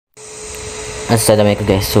Assalamualaikum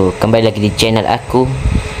guys. So kembali lagi di channel aku.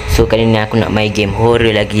 So kali ni aku nak main game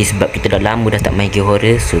horror lagi, sebab kita dah lama dah tak main game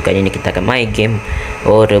horror. So kali ni kita akan main game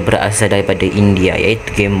horror berasal daripada India, iaitu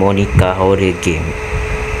game Monica horror game,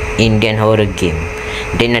 Indian horror game.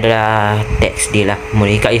 Dan adalah teks dia lah: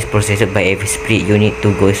 Monica is possessed by every spirit. You need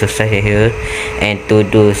to go exercise here, and to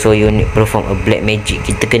do so you need perform a black magic.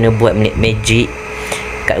 Kita kena buat magic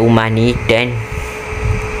kat rumah ni, dan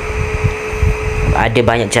ada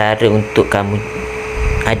banyak cara untuk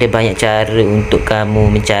kamu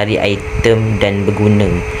mencari item dan berguna.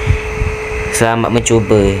 Selamat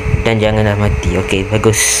mencuba dan janganlah mati. Okey,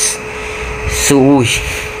 bagus.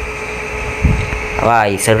 Wah,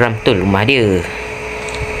 seram tu rumah dia.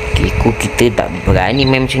 Kita tak berani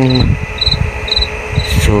main macam ni.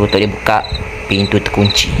 So tak boleh buka, pintu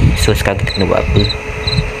terkunci. So sekarang kita kena buat apa?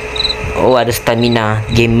 Oh, ada stamina.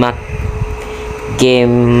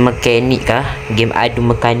 Game mekanik kah? Game adu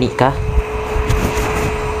mekanik kah?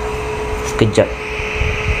 Sekejap,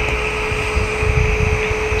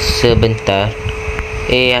 sebentar.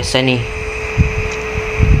 Asal ni?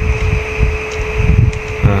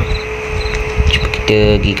 Cuba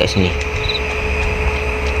kita pergi kat sini.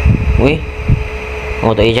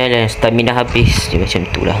 Oh, tak boleh jalan, stamina habis. Dia macam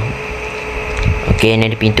tu lah. Okey, ni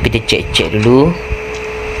ada pintu, kita cek dulu.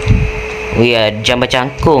 Jambar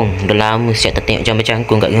cangkung. Dah lama siap tak tengok jambar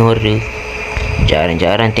cangkung kat game horror.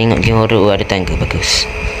 Jarang-jarang tengok game horror. Ada tangga, bagus.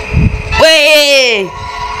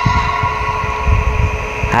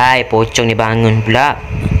 Hai, pocong ni bangun pula.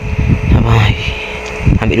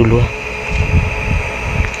 Ambil dulu lah.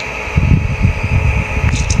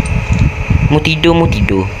 Mu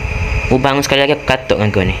tidur. Mu bangun sekali lagi aku katok dengan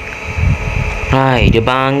kau ni. Hai, dia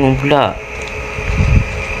bangun pula.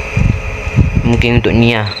 Mungkin untuk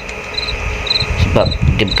ni lah, sebab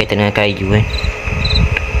dia berkaitan dengan kayu kan.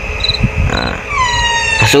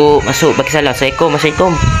 Masuk bagi salam.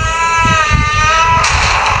 Assalamualaikum.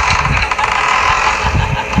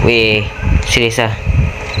 Serius lah.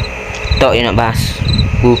 Tak dia nak bahas.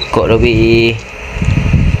 Buka dah weh.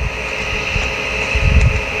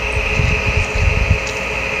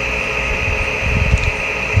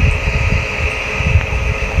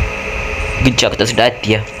 Kejap, aku tak sedar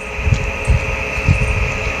hati lah.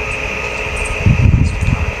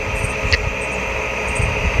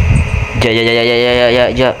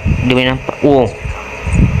 Sekejap. Dia boleh nampak.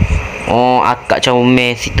 Akak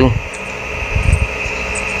comel situ.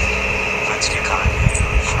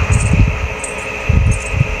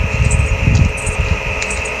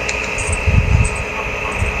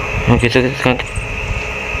 Okey, sekarang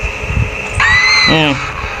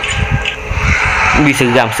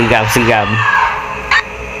seram.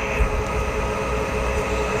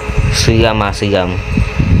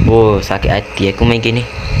 Sakit hati aku main game ni.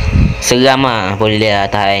 Seram lah. Boleh lah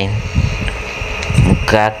tahan.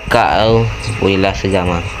 Muka akak tau. Boleh lah seram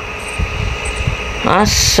lah.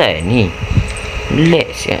 Asal ni lag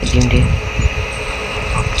siap game dia.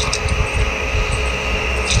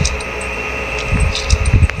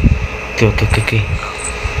 Okay.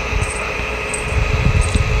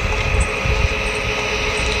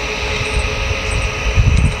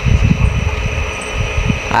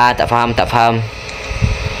 Tak faham.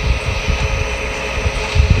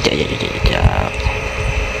 Sekejap.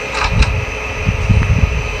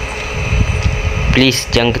 Please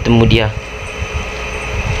jangan ketemu dia.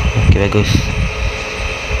 Okay, bagus.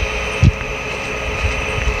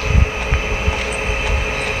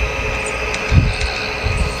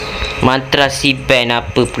 Mantra si band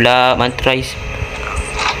apa pula? Mantra is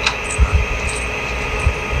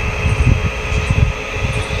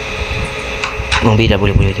bila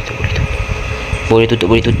boleh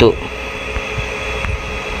tutup.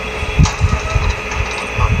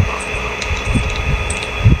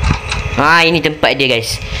 Ini tempat dia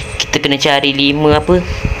guys. Kita kena cari 5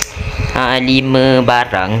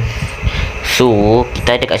 barang. So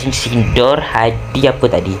kita ada kat sini sindor. Hadi apa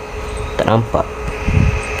tadi? Tak nampak.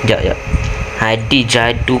 Sekejap. Hadi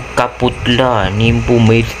jadu kaputla nimbu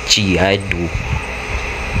merci. Aduh.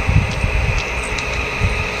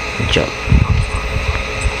 Sekejap.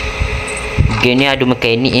 Game ni ada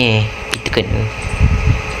mekanik kita kena.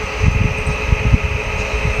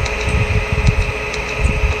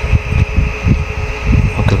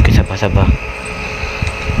 Okey, sabar.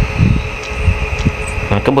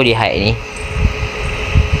 Kan boleh hide ni.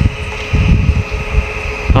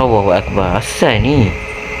 Allahu Akbar. Asal ni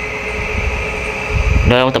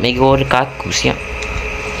dah lama tak main horror ke aku siap.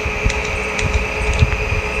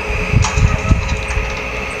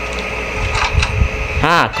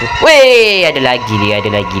 Ada lagi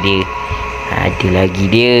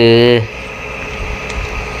dia.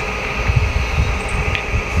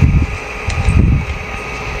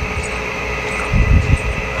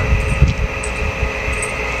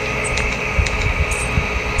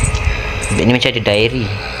 Ini macam ada diary.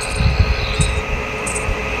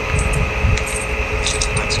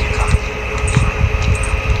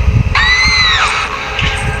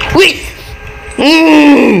 Wih.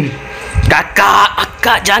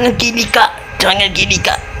 Kakak, jangan gini kak. Jangan gini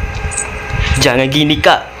kak. Jangan gini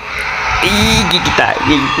kak. Ih, kita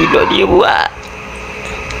bunuh dia buat.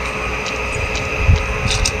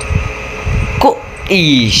 Kok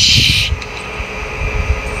ish.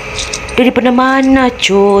 Daripada mana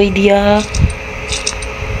coy dia?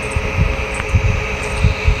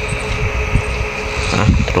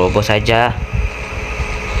 Terobos saja.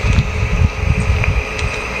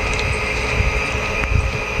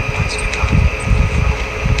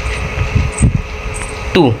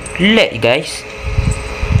 Tuh, lag guys.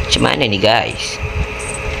 Macam mana ni guys?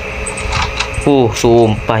 Oh,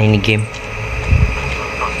 sumpah ini game.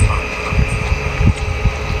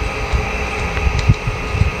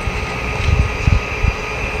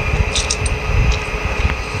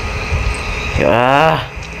 Ya.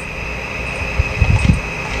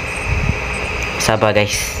 Sabar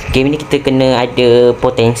guys. Game ni kita kena ada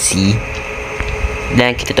potensi.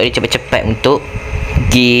 Dan kita tak boleh cepat-cepat untuk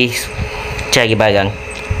pergi cari barang.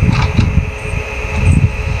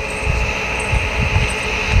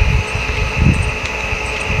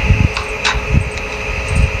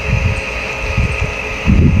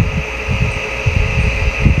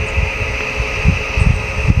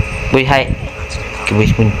 Boleh hide. Okay, boleh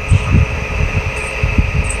sembunyi.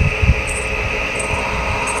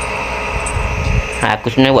 Aku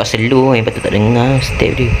sebenarnya buat slow, yang patut tak dengar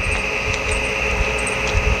step dia.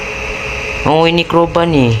 Oh, ini crowbar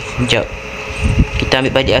ni. Sekejap. Kita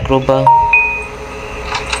ambil balik crowbar.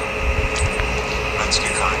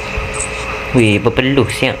 Weh, berpeluh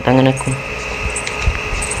siap tangan aku.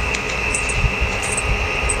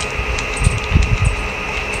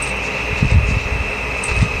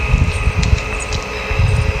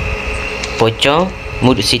 Pocong,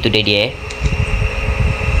 mulut situ dia.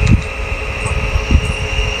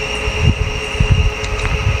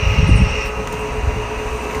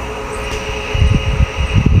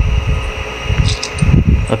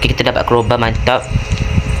 Okey, kita dapat crowbar, mantap.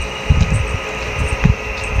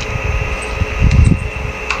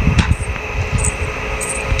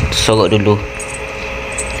 Sorok dulu.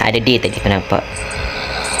 Ada dia tadi pun nampak.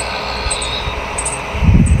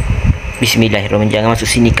 Bismillahirrahmanirrahim. Jangan masuk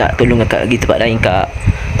sini kak. Tolong kak, pergi tempat lain kak.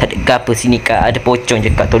 Tak ada gapa sini kak. Ada pocong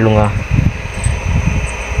je kak. Tolong lah.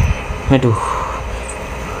 Aduh.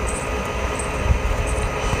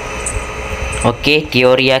 Okey,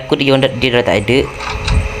 teori aku dia dah tak ada.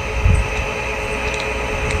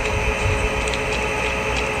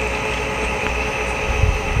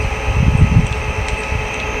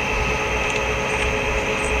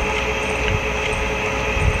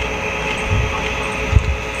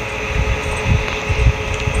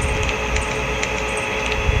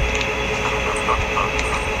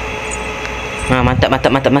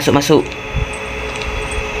 Mantap, masuk.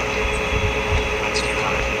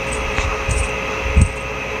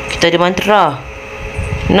 Kita ada mantra.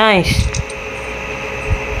 Nice.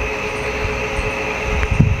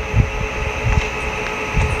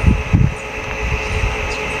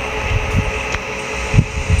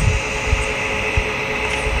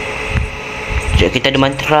 Sekejap, kita ada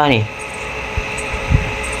mantra ni.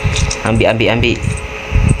 Ambil.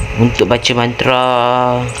 Untuk baca mantra.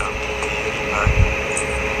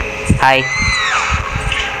 Hai.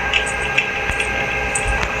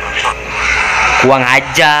 Kurang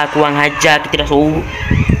ajar. Kita dah suruh.